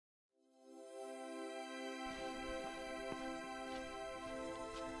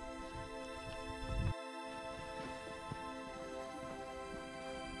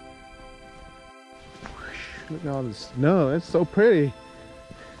Look at all the snow. It's so pretty.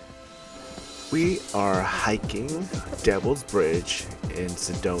 We are hiking Devil's Bridge in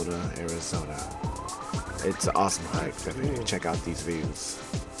Sedona, Arizona. It's an awesome hike. Definitely check out these views.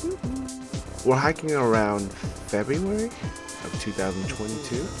 We're hiking around February of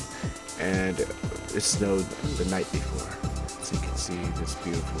 2022, and it snowed the night before. So you can see this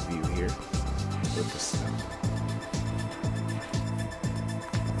beautiful view here with the snow.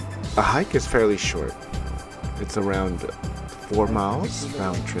 A hike is fairly short. It's around 4 miles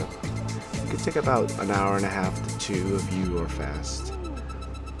round trip. It could take about an hour and a half to 2 if you are fast.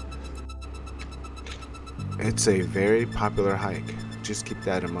 It's a very popular hike. Just keep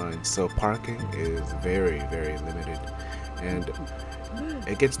that in mind. So parking is very, very limited, and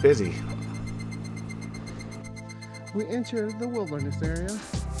it gets busy. We entered the wilderness area.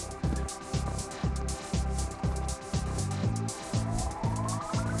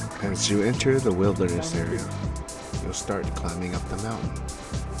 As you enter the wilderness area, you'll start climbing up the mountain,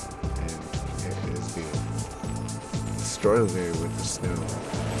 and it is beautiful. Extraordinary with the snow.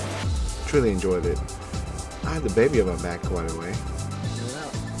 Truly enjoyed it. I had the baby on my back quite a way.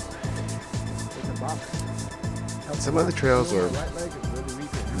 Some of the trails are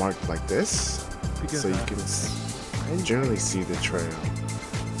marked like this, so you can generally see the trail.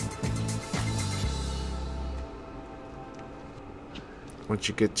 Once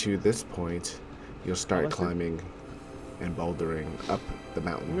you get to this point, you'll start climbing and bouldering up the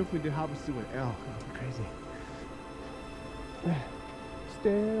mountain. What if we did hobbits to an L? That'd be crazy.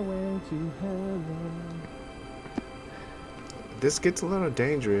 Stairway to heaven. This gets a little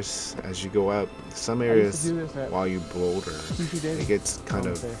dangerous as you go up. Some areas, while you boulder, it gets kind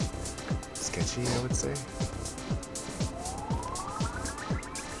of sketchy, I would say.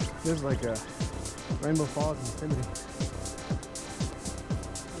 There's like a Rainbow Falls in Yosemite.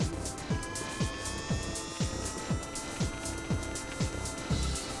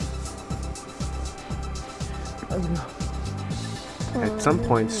 At some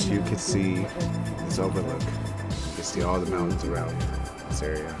points you can see this overlook. You can see all the mountains around this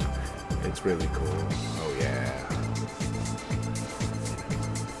area. It's really cool. Oh yeah.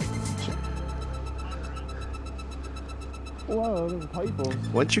 Whoa, there's people.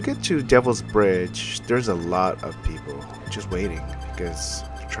 Once you get to Devil's Bridge, there's a lot of people just waiting because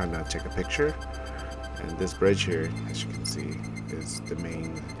they're trying to take a picture. And this bridge here, as you can see, is the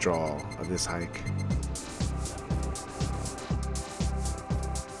main draw of this hike.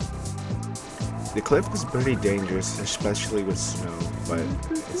 The cliff is pretty dangerous, especially with snow, but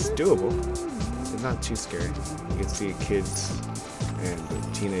it's doable. It's not too scary. You can see kids and the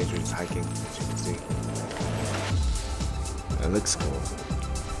teenagers hiking, as you can see. It looks cool.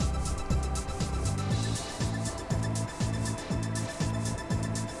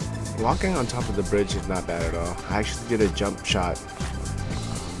 Walking on top of the bridge is not bad at all. I actually did a jump shot.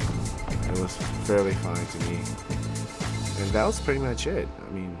 It was fairly fine to me. And that was pretty much it.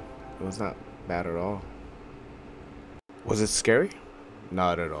 I mean, it was not bad at all. Was it scary?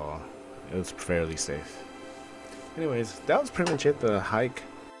 Not at all. It was fairly safe. Anyways, that was pretty much it, the hike.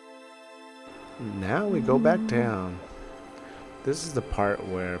 Now we go back down. This is the part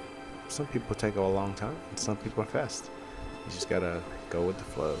where some people take a long time and some people are fast. You just gotta go with the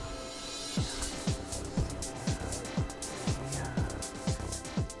flow.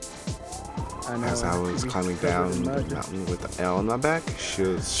 As I was climbing down the mountain with the L on my back, she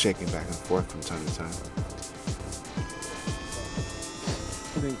was shaking back and forth from time to time.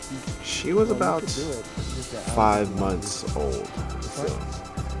 She was about 5 months old, so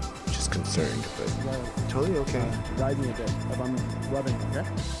just concerned, but totally okay. Ride me a bit if I'm rubbing, okay?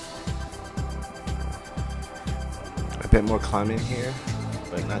 A bit more climbing here,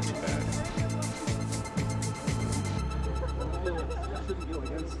 but not too bad.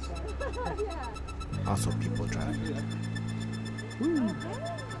 Also, people driving.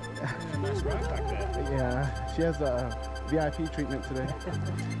 Yeah, she has a VIP treatment today.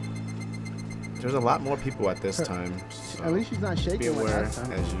 There's a lot more people at this time. So at least she's not shaking. Be aware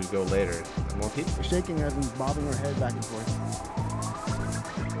as you go later. More people. Shaking as in bobbing her head back and forth.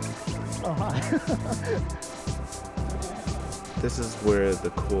 Oh, hi. This is where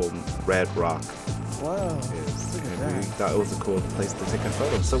the cool red rock Whoa, is. And we thought it was a cool place to take a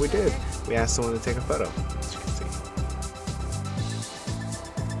photo. So we did. We asked someone to take a photo, as you can see.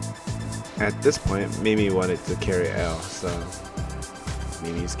 At this point, Mimi wanted to carry Elle, so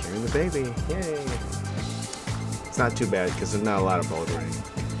Mimi's carrying the baby. Yay! It's not too bad because there's not a lot of bouldering.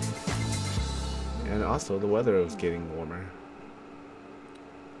 And also, the weather was getting warmer.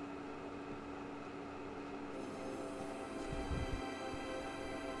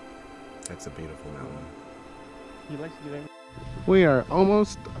 That's a beautiful mountain. He likes to do that. We are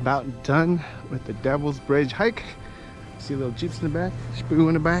almost about done with the Devil's Bridge hike. See little jeeps in the back, Spoo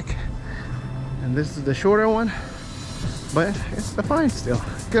in the back. And this is the shorter one, but it's the fine still.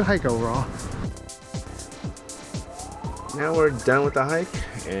 Good hike overall. Now we're done with the hike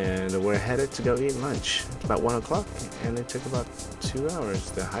and we're headed to go eat lunch. It's about 1 o'clock and it took about 2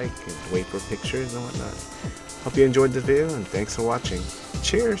 hours to hike and wait for pictures and whatnot. Hope you enjoyed the video and thanks for watching.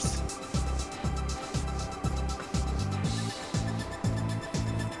 Cheers!